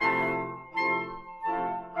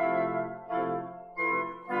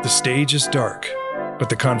The stage is dark, but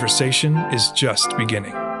the conversation is just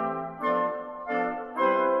beginning.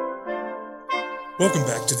 Welcome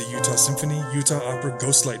back to the Utah Symphony, Utah Opera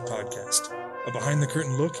Ghostlight Podcast, a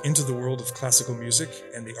behind-the-curtain look into the world of classical music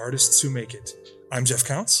and the artists who make it. I'm Jeff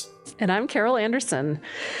Counts. And I'm Carol Anderson.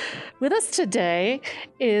 With us today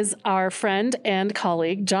is our friend and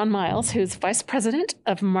colleague, John Miles, who's Vice President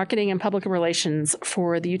of Marketing and Public Relations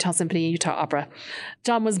for the Utah Symphony Utah Opera.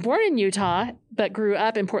 John was born in Utah, but grew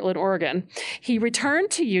up in Portland, Oregon. He returned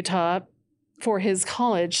to Utah for his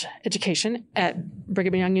college education at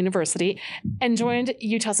Brigham Young University and joined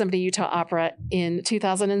Utah Symphony Utah Opera in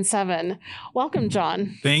 2007. Welcome,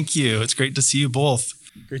 John. Thank you. It's great to see you both.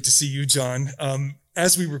 Great to see you, John.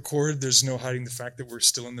 As we record, there's no hiding the fact that we're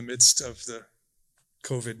still in the midst of the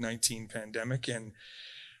COVID-19 pandemic. And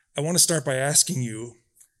I want to start by asking you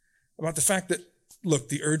about the fact that, look,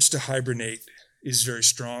 the urge to hibernate is very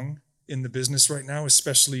strong in the business right now,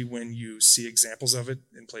 especially when you see examples of it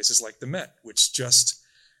in places like the Met, which just,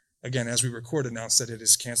 again, as we record, announced that it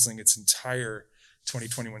is canceling its entire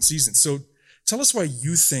 2021 season. So tell us why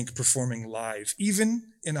you think performing live,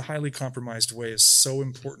 even in a highly compromised way, is so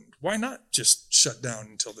important. Why not just shut down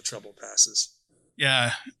until the trouble passes?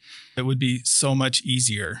 Yeah, it would be so much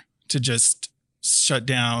easier to just shut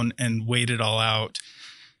down and wait it all out.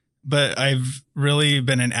 But I've really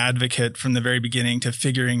been an advocate from the very beginning to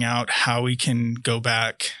figuring out how we can go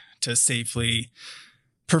back to safely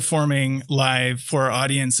performing live for our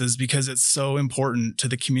audiences, because it's so important to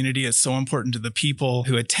the community. It's so important to the people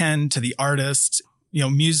who attend, to the artists. You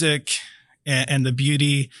know, music and the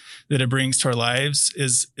beauty that it brings to our lives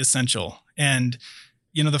is essential. And,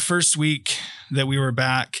 you know, the first week that we were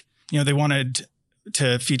back, you know, they wanted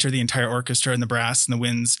to feature the entire orchestra, and the brass and the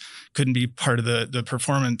winds couldn't be part of the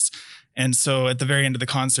performance. And so at the very end of the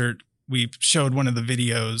concert, we showed one of the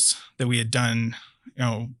videos that we had done, you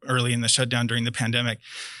know, early in the shutdown during the pandemic.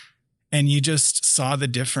 And you just saw the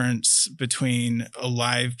difference between a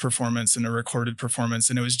live performance and a recorded performance.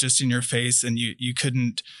 And it was just in your face, and you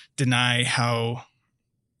couldn't deny how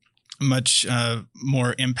much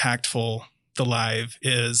more impactful the live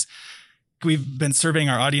is. We've been surveying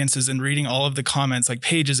our audiences and reading all of the comments, like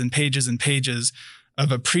pages and pages and pages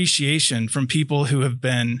of appreciation from people who have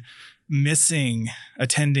been missing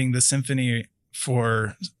attending the symphony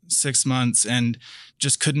for 6 months and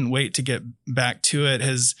just couldn't wait to get back to it,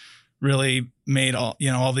 has really made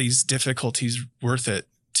all these difficulties worth it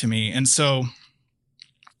to me. And so,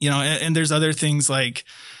 you know, and there's other things like,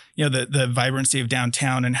 you know, the vibrancy of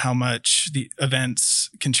downtown and how much the events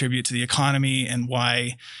contribute to the economy, and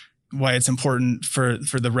why it's important for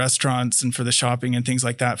the restaurants and for the shopping and things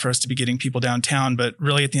like that for us to be getting people downtown. But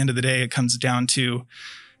really at the end of the day, it comes down to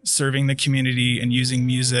serving the community and using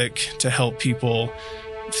music to help people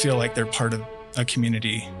feel like they're part of a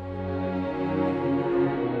community.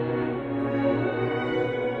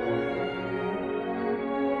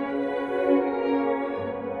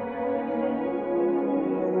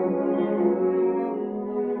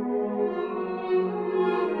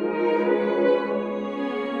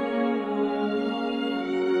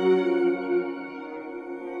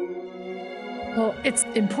 Well, it's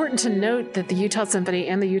important to note that the Utah Symphony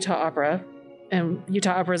and the Utah Opera, and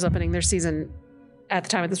Utah Opera is opening their season at the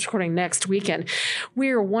time of this recording next weekend. We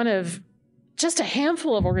are one of just a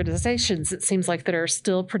handful of organizations, it seems like, that are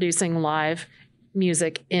still producing live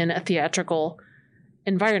music in a theatrical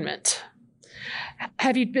environment.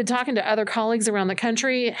 Have you been talking to other colleagues around the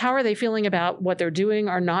country? How are they feeling about what they're doing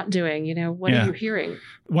or not doing? You know, what are you hearing?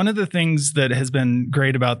 One of the things that has been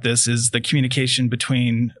great about this is the communication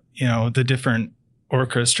between, you know, the different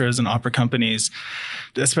orchestras and opera companies.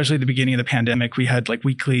 Especially at the beginning of the pandemic, we had like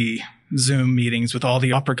weekly Zoom meetings with all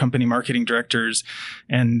the opera company marketing directors,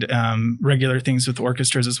 and regular things with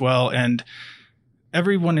orchestras as well. And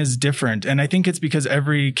everyone is different. And I think it's because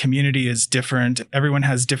every community is different. Everyone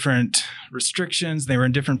has different restrictions. They were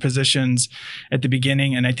in different positions at the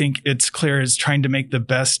beginning. And I think it's clear as trying to make the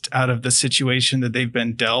best out of the situation that they've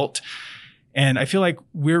been dealt. And I feel like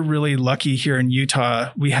we're really lucky here in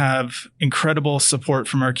Utah. We have incredible support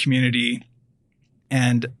from our community,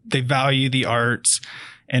 and they value the arts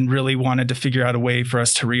and really wanted to figure out a way for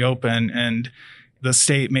us to reopen. And the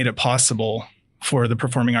state made it possible for the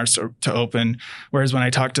performing arts to open. Whereas when I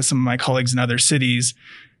talked to some of my colleagues in other cities,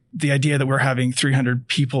 the idea that we're having 300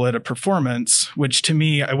 people at a performance, which to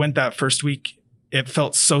me, I went that first week, it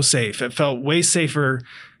felt so safe. It felt way safer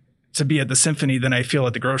to be at the symphony than I feel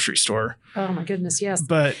at the grocery store. Oh my goodness, yes.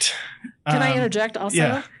 But can I interject also?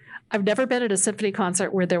 Yeah. I've never been at a symphony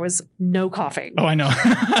concert where there was no coughing. Oh, I know.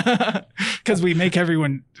 Because we make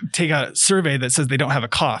everyone take a survey that says they don't have a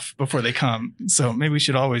cough before they come. So maybe we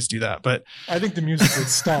should always do that. But I think the music would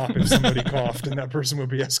stop if somebody coughed and that person would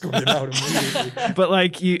be escorted out immediately. But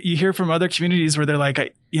like you hear from other communities where they're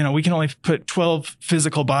like, we can only put 12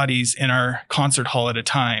 physical bodies in our concert hall at a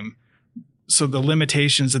time. So the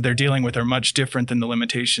limitations that they're dealing with are much different than the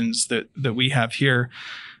limitations that we have here.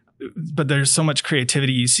 But there's so much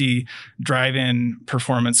creativity. You see drive-in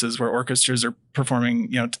performances where orchestras are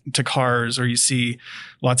performing, to cars, or you see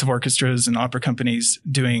lots of orchestras and opera companies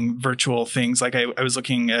doing virtual things. Like I was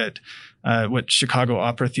looking at what Chicago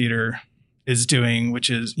Opera Theater is doing,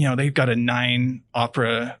 which is, they've got a 9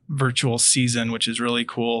 opera virtual season, which is really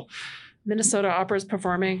cool. Minnesota Opera is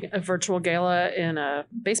performing a virtual gala in a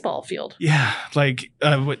baseball field. Yeah, like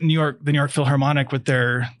what the New York Philharmonic with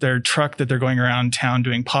their truck that they're going around town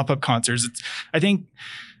doing pop-up concerts. I think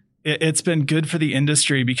it's been good for the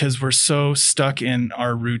industry because we're so stuck in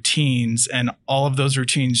our routines, and all of those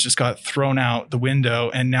routines just got thrown out the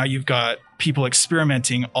window. And now you've got people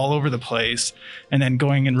experimenting all over the place and then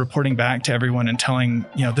going and reporting back to everyone and telling,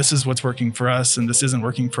 this is what's working for us and this isn't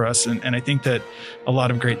working for us. And I think that a lot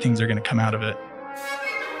of great things are going to come out of it.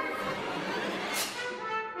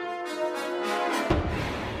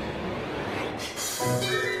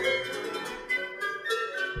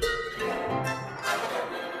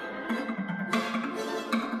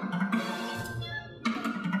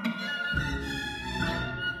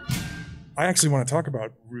 I actually want to talk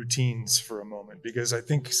about routines for a moment, because I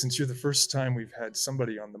think since you're the first time we've had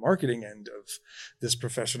somebody on the marketing end of this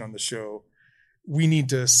profession on the show, we need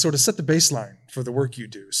to sort of set the baseline for the work you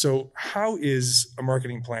do. So how is a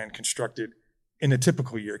marketing plan constructed in a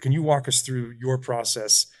typical year? Can you walk us through your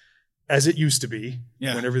process as it used to be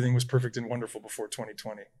when everything was perfect and wonderful before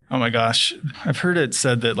 2020? Oh my gosh. I've heard it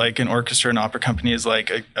said that like an orchestra and opera company is like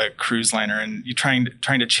a cruise liner, and you trying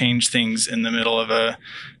to change things in the middle of a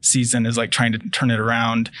season is like trying to turn it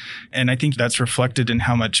around. And I think that's reflected in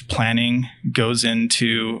how much planning goes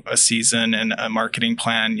into a season and a marketing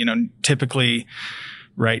plan. Typically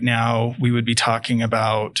right now we would be talking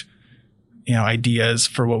about, ideas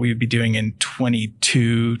for what we would be doing in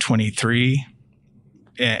 22, 23.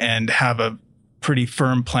 And have a pretty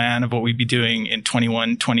firm plan of what we'd be doing in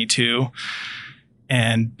 21, 22,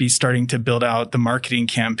 and be starting to build out the marketing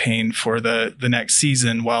campaign for the next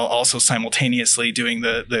season, while also simultaneously doing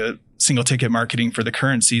the single ticket marketing for the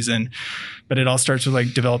current season. But it all starts with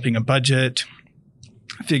like developing a budget,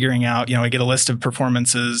 figuring out, I get a list of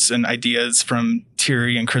performances and ideas from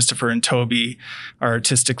Thierry and Christopher and Toby, our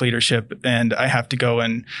artistic leadership, and I have to go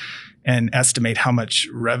and estimate how much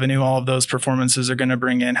revenue all of those performances are going to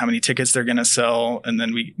bring in, how many tickets they're going to sell. And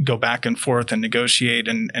then we go back and forth and negotiate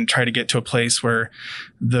and try to get to a place where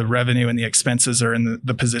the revenue and the expenses are in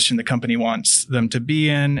the position the company wants them to be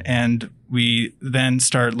in. And we then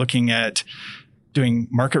start looking at doing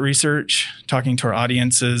market research, talking to our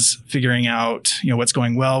audiences, figuring out, what's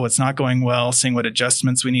going well, what's not going well, seeing what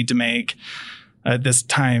adjustments we need to make. At this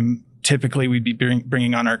time, typically we'd be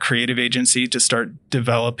bringing on our creative agency to start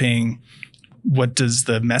developing what does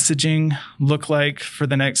the messaging look like for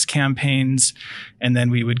the next campaigns. And then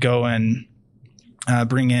we would go and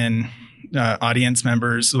bring in audience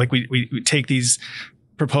members. Like we take these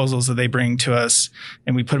proposals that they bring to us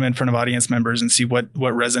and we put them in front of audience members and see what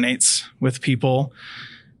resonates with people,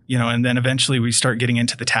 and then eventually we start getting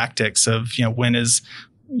into the tactics of,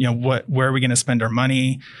 where are we going to spend our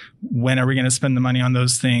money? When are we going to spend the money on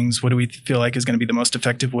those things? What do we feel like is going to be the most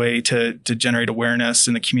effective way to generate awareness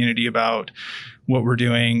in the community about what we're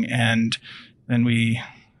doing? And then we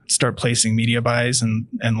start placing media buys and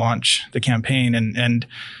launch the campaign. And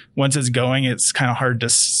once it's going, it's kind of hard to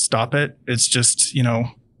stop it. It's just,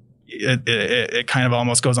 it kind of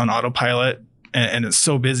almost goes on autopilot, and it's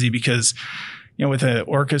so busy because, with an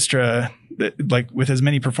orchestra, like with as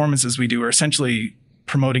many performances we do, we're essentially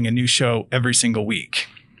promoting a new show every single week.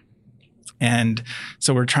 And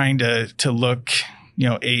so we're trying to look,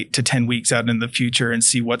 8 to 10 weeks out in the future and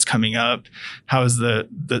see what's coming up. How is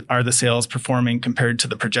are the sales performing compared to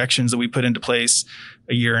the projections that we put into place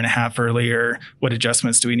a year and a half earlier? What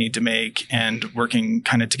adjustments do we need to make? And working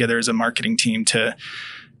kind of together as a marketing team to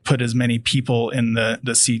put as many people in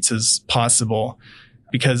the seats as possible.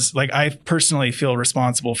 Because like I personally feel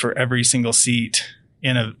responsible for every single seat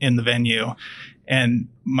in the venue. And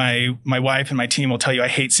my wife and my team will tell you I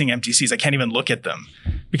hate seeing empty seats. I can't even look at them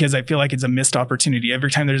because I feel like it's a missed opportunity.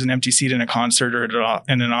 Every time there's an empty seat in a concert or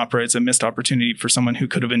in an opera, it's a missed opportunity for someone who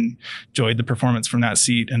could have enjoyed the performance from that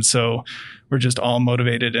seat. And so we're just all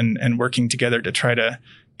motivated and working together to try to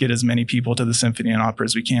get as many people to the symphony and opera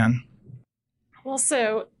as we can. Well,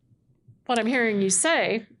 so what I'm hearing you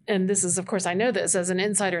say, and this is, of course, I know this as an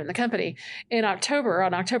insider in the company, on October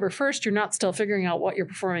 1st, you're not still figuring out what you're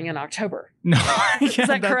performing in October. No. Is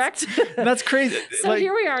that correct? That's crazy. So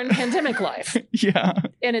here we are in pandemic life. Yeah.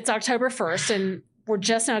 And it's October 1st, and we're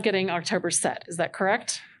just now getting October set. Is that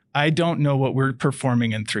correct? I don't know what we're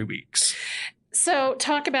performing in 3 weeks. So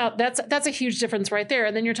talk about, that's a huge difference right there.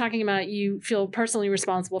 And then you're talking about you feel personally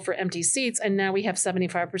responsible for empty seats, and now we have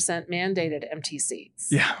 75% mandated empty seats.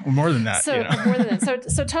 Yeah, more than that. So more than that.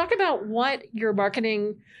 So talk about what your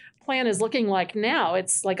marketing plan is looking like now.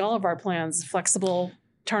 It's like all of our plans, flexible,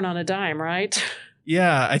 turn on a dime, right?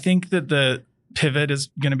 Yeah, I think that the pivot is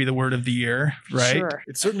going to be the word of the year, right? Sure.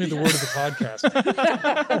 It's certainly the word of the podcast.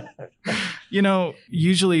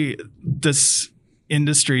 Usually this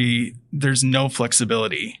industry, there's no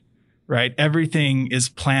flexibility, right? Everything is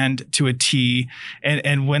planned to a T.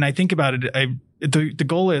 And when I think about it, the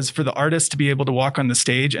goal is for the artist to be able to walk on the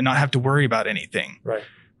stage and not have to worry about anything. Right.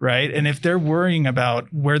 Right. And if they're worrying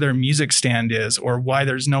about where their music stand is or why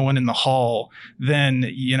there's no one in the hall, then,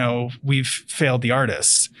 we've failed the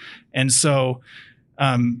artists. And so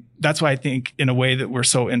that's why I think in a way that we're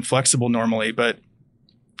so inflexible normally, but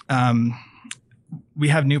we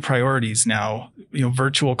have new priorities now.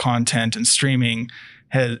 Virtual content and streaming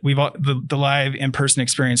the live in-person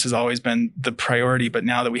experience has always been the priority. But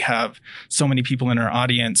now that we have so many people in our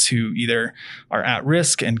audience who either are at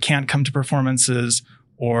risk and can't come to performances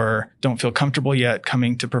or don't feel comfortable yet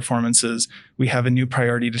coming to performances, we have a new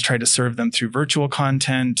priority to try to serve them through virtual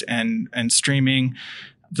content and streaming.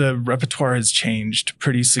 The repertoire has changed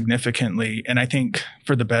pretty significantly. And I think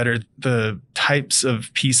for the better, the types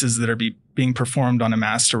of pieces that are being performed on a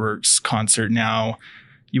Masterworks concert now,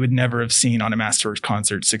 you would never have seen on a Masterworks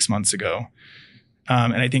concert 6 months ago.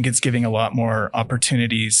 And I think it's giving a lot more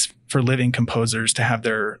opportunities for living composers to have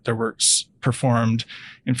their works performed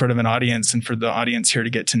in front of an audience, and for the audience here to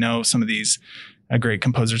get to know some of these great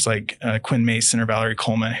composers like Quinn Mason or Valerie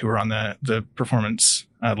Coleman, who were on the performance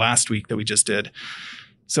last week that we just did.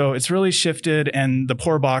 So it's really shifted, and the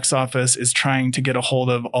poor box office is trying to get a hold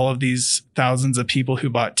of all of these thousands of people who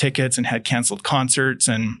bought tickets and had canceled concerts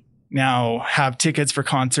and now have tickets for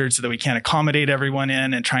concerts so that we can't accommodate everyone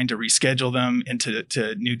in, and trying to reschedule them into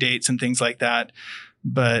new dates and things like that.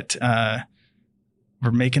 But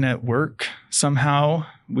we're making it work somehow.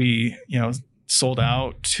 We, sold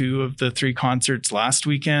out 2 of the 3 concerts last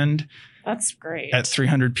weekend. That's great. At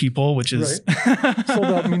 300 people, which is right. Sold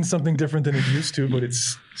out means something different than it used to, but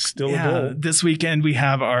it's still a goal. This weekend we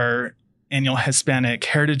have our annual Hispanic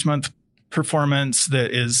Heritage Month performance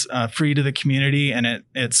that is free to the community, and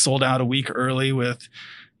it's sold out a week early with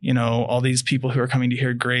all these people who are coming to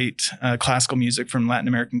hear great classical music from Latin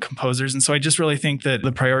American composers. And so I just really think that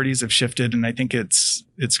the priorities have shifted, and I think it's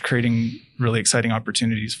creating really exciting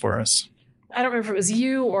opportunities for us. I don't remember if it was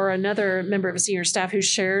you or another member of senior staff who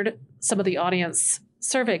shared some of the audience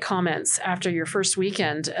survey comments after your first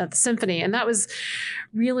weekend at the Symphony. And that was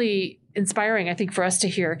really inspiring, I think, for us to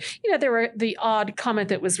hear. There were the odd comment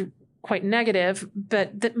that was quite negative,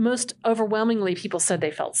 but that most overwhelmingly people said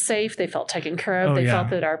they felt safe, they felt taken care of, felt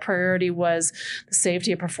that our priority was the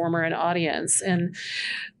safety of performer and audience. And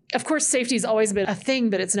of course, safety has always been a thing,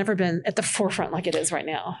 but it's never been at the forefront like it is right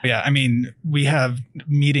now. Yeah, we have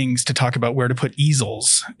meetings to talk about where to put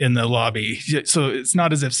easels in the lobby. So it's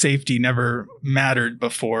not as if safety never mattered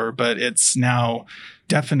before, but it's now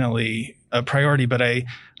definitely a priority. But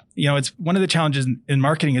it's one of the challenges in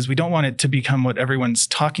marketing is we don't want it to become what everyone's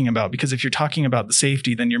talking about, because if you're talking about the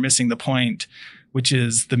safety, then you're missing the point, which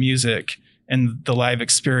is the music and the live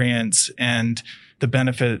experience and the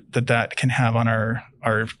benefit that can have on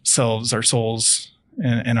ourselves, our souls,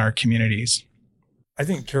 and our communities. I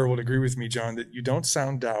think Carol would agree with me, John, that you don't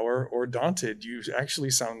sound dour or daunted. You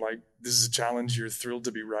actually sound like this is a challenge you're thrilled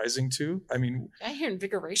to be rising to. I hear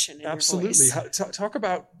invigoration in absolutely. Your voice. Talk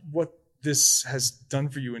about what this has done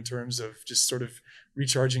for you in terms of just sort of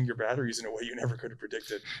recharging your batteries in a way you never could have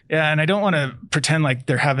predicted. Yeah, and I don't want to pretend like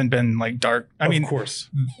there haven't been dark. Of course.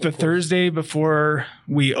 Thursday before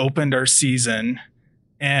we opened our season,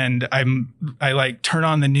 and I turn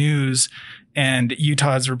on the news, and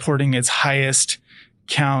Utah is reporting its highest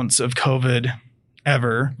counts of COVID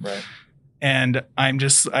ever. Right. And I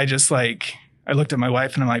looked at my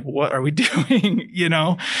wife and I'm like, what are we doing?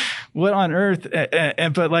 What on earth?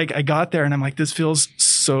 But I got there and I'm like, this feels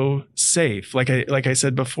so safe. Like I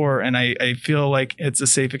said before, and I feel like it's a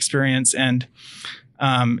safe experience. And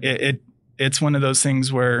it's one of those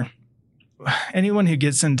things where anyone who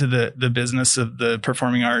gets into the business of the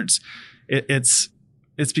performing arts, it's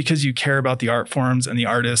because you care about the art forms and the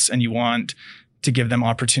artists, and you want to give them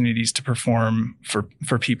opportunities to perform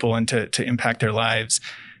for people and to impact their lives.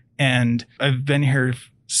 And I've been here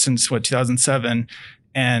since 2007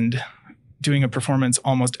 and doing a performance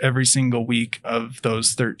almost every single week of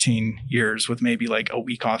those 13 years, with maybe like a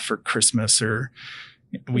week off for Christmas or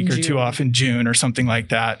a week or two off in June or something like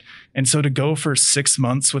that. And so to go for 6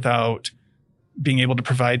 months without being able to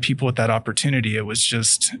provide people with that opportunity, it was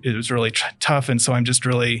really tough. And so I'm just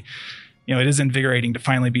really, it is invigorating to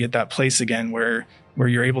finally be at that place again where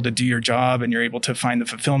you're able to do your job and you're able to find the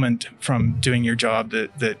fulfillment from doing your job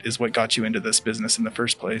that is what got you into this business in the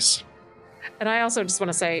first place. And I also just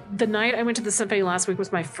want to say, the night I went to the Symphony last week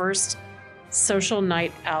was my first social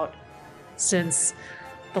night out since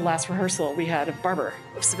the last rehearsal we had of Barber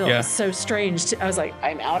of Seville. Yeah. It was so strange. I was like,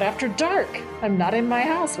 I'm out after dark. I'm not in my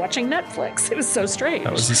house watching Netflix. It was so strange.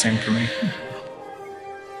 That was the same for me.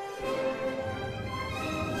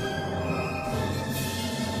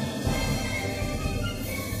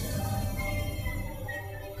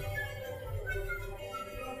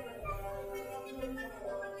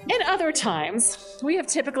 In other times, we have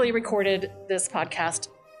typically recorded this podcast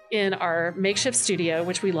in our makeshift studio,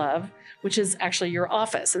 which we love, which is actually your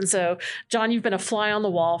office. And so, John, you've been a fly on the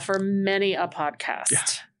wall for many a podcast. Yeah.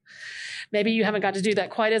 Maybe you haven't got to do that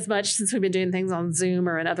quite as much since we've been doing things on Zoom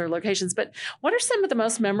or in other locations. But what are some of the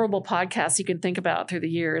most memorable podcasts you can think about through the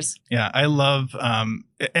years? Yeah, I love,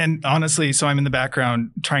 and honestly, so I'm in the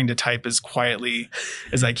background trying to type as quietly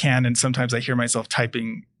as I can. And sometimes I hear myself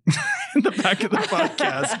typing in the back of the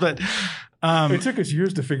podcast. But it took us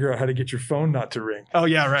years to figure out how to get your phone not to ring. Oh,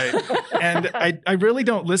 yeah, right. And I really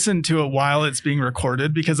don't listen to it while it's being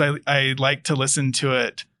recorded because I like to listen to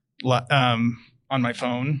it on my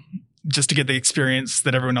phone just to get the experience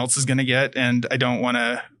that everyone else is going to get. And I don't want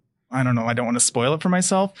to spoil it for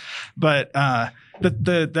myself. But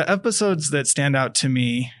the episodes that stand out to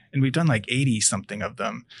me, and we've done like 80 something of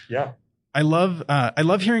them. Yeah. I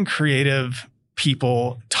love hearing creative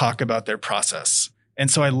people talk about their process. And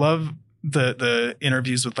so I love the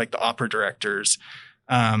interviews with like the opera directors,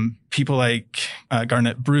 people like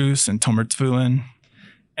Garnet Bruce and Tomer Tvulin,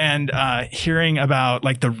 and hearing about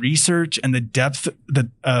like the research and the depth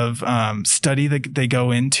of study that they go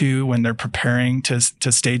into when they're preparing to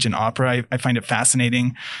stage an opera. I find it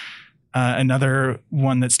fascinating. Another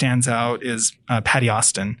one that stands out is Patty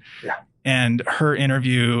Austin. Yeah. And her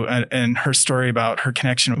interview and her story about her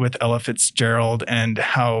connection with Ella Fitzgerald and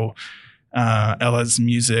how Ella's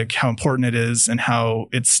music, how important it is and how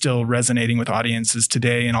it's still resonating with audiences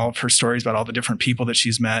today, and all of her stories about all the different people that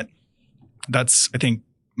she's met. That's, I think,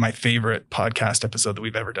 my favorite podcast episode that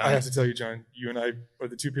we've ever done. I have to tell you, John, you and I are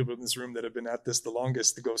the two people in this room that have been at this the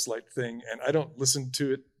longest, the Ghostlight thing. And I don't listen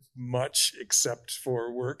to it much except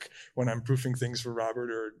for work when I'm proofing things for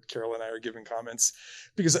Robert or Carol and I are giving comments,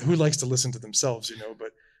 because who likes to listen to themselves,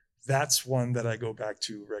 but that's one that I go back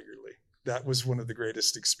to regularly. That was one of the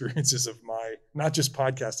greatest experiences of my, not just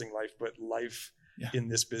podcasting life, but life in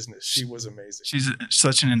this business. She was amazing. She's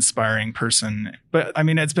such an inspiring person. But I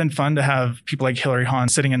mean, it's been fun to have people like Hilary Hahn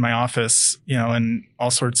sitting in my office, and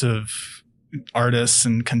all sorts of artists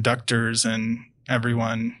and conductors and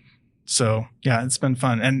everyone. So yeah, it's been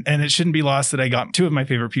fun. And it shouldn't be lost that I got two of my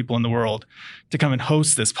favorite people in the world to come and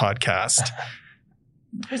host this podcast.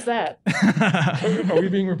 Who's that? Are we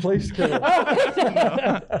being replaced? Uh-oh.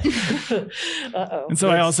 And so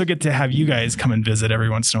I also get to have you guys come and visit every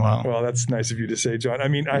once in a while. Well, that's nice of you to say, John. I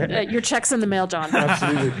mean, your check's in the mail, John.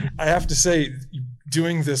 Absolutely. I have to say,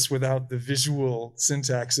 doing this without the visual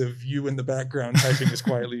syntax of you in the background typing as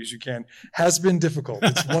quietly as you can has been difficult.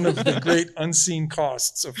 It's one of the great unseen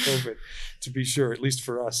costs of COVID, to be sure, at least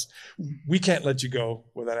for us. We can't let you go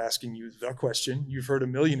without asking you the question. You've heard a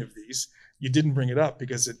million of these. You didn't bring it up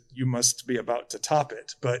because you must be about to top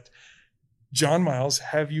it. But John Miles,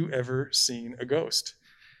 have you ever seen a ghost?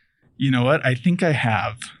 You know what? I think I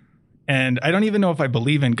have. And I don't even know if I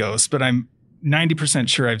believe in ghosts, but I'm 90%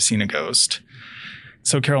 sure I've seen a ghost.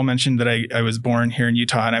 So Carol mentioned that I was born here in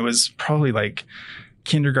Utah, and I was probably like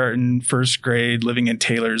kindergarten, first grade, living in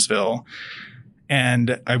Taylorsville.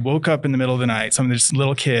 And I woke up in the middle of the night. So I'm this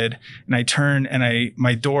little kid, and I turn and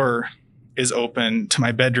my door is open to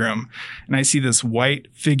my bedroom, and I see this white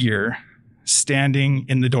figure standing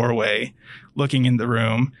in the doorway, looking in the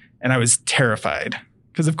room. And I was terrified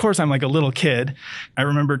because, of course, I'm like a little kid. I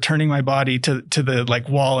remember turning my body to the like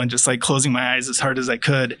wall and just like closing my eyes as hard as I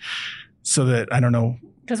could so that, I don't know.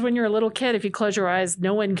 Because when you're a little kid, if you close your eyes,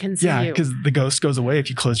 no one can see you. Yeah, because the ghost goes away if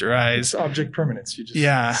you close your eyes. It's object permanence. You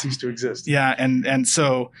just cease to exist. Yeah, and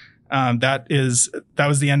so that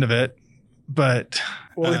was the end of it. But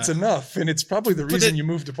well, it's enough, and it's probably the reason you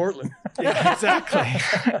moved to Portland. Yeah,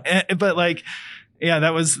 exactly. But like, yeah,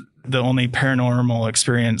 that was the only paranormal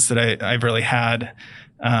experience that I've really had.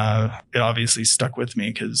 It obviously stuck with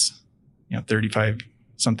me because, 35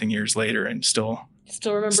 something years later, and still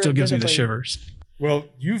remember. Still gives me the shivers. Well,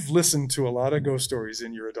 you've listened to a lot of ghost stories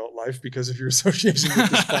in your adult life because of your association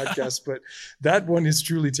with this podcast, but that one is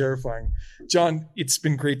truly terrifying. John, it's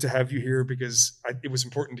been great to have you here because it was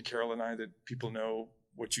important to Carol and I that people know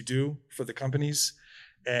what you do for the companies,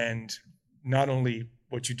 and not only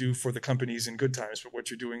what you do for the companies in good times, but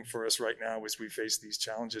what you're doing for us right now as we face these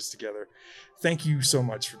challenges together. Thank you so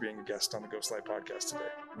much for being a guest on the Ghostlight podcast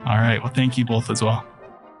today. All right. Well, thank you both as well.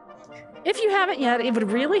 If you haven't yet, it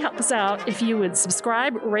would really help us out if you would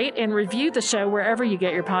subscribe, rate, and review the show wherever you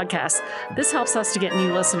get your podcasts. This helps us to get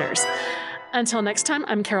new listeners. Until next time,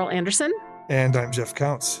 I'm Carol Anderson. And I'm Jeff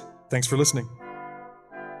Counts. Thanks for listening.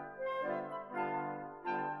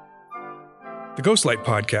 The Ghostlight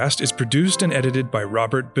Podcast is produced and edited by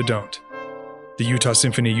Robert Bedont. The Utah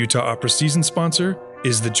Symphony Utah Opera season sponsor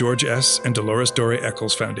is the George S. and Dolores Dore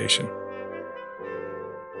Eccles Foundation.